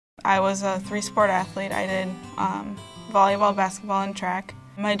I was a three-sport athlete. I did volleyball, basketball, and track.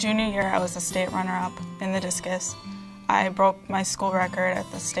 My junior year, I was a state runner-up in the discus. I broke my school record at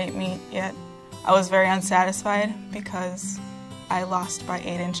the state meet, yet I was very unsatisfied because I lost by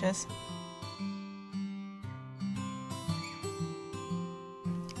 8 inches.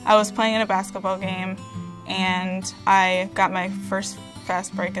 I was playing in a basketball game, and I got my first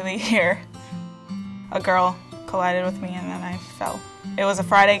fast break of the year. A girl collided with me, and then I fell. It was a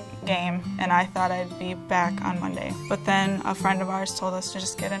Friday game, and I thought I'd be back on Monday. But then a friend of ours told us to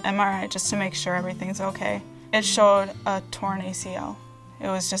just get an MRI just to make sure everything's okay. It showed a torn ACL. It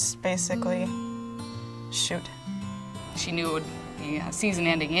was just basically, shoot. She knew it would be a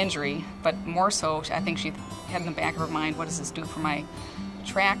season-ending injury, but more so, I think she had in the back of her mind, what does this do for my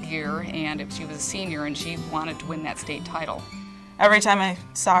track year? And if she was a senior and she wanted to win that state title. Every time I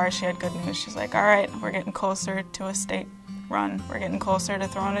saw her, she had good news. She's like, all right, we're getting closer to a state run. We're getting closer to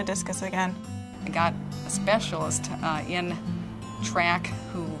throwing a discus again. I got a specialist in track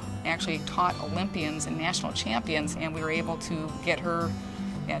who actually taught Olympians and national champions, and we were able to get her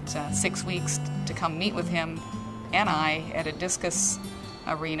at 6 weeks to come meet with him and I at a discus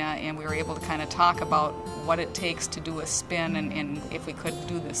arena, and we were able to kind of talk about what it takes to do a spin and if we could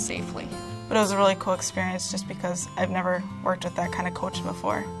do this safely. But it was a really cool experience just because I've never worked with that kind of coach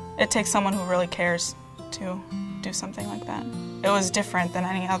before. It takes someone who really cares to do something like that. It was different than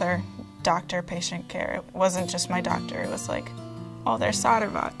any other doctor-patient care. It wasn't just my doctor. It was like, oh, there's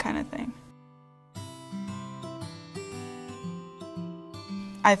Saterbak kind of thing.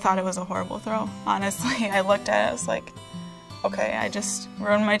 I thought it was a horrible throw, honestly. I looked at it, I was like, okay, I just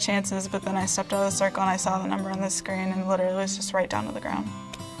ruined my chances, but then I stepped out of the circle and I saw the number on the screen and literally was just right down to the ground.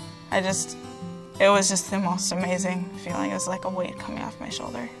 It was just the most amazing feeling. It was like a weight coming off my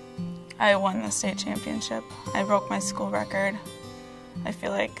shoulder. I won the state championship. I broke my school record. I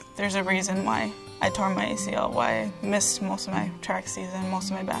feel like there's a reason why I tore my ACL, why I missed most of my track season, most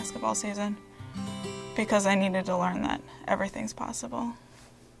of my basketball season, because I needed to learn that everything's possible.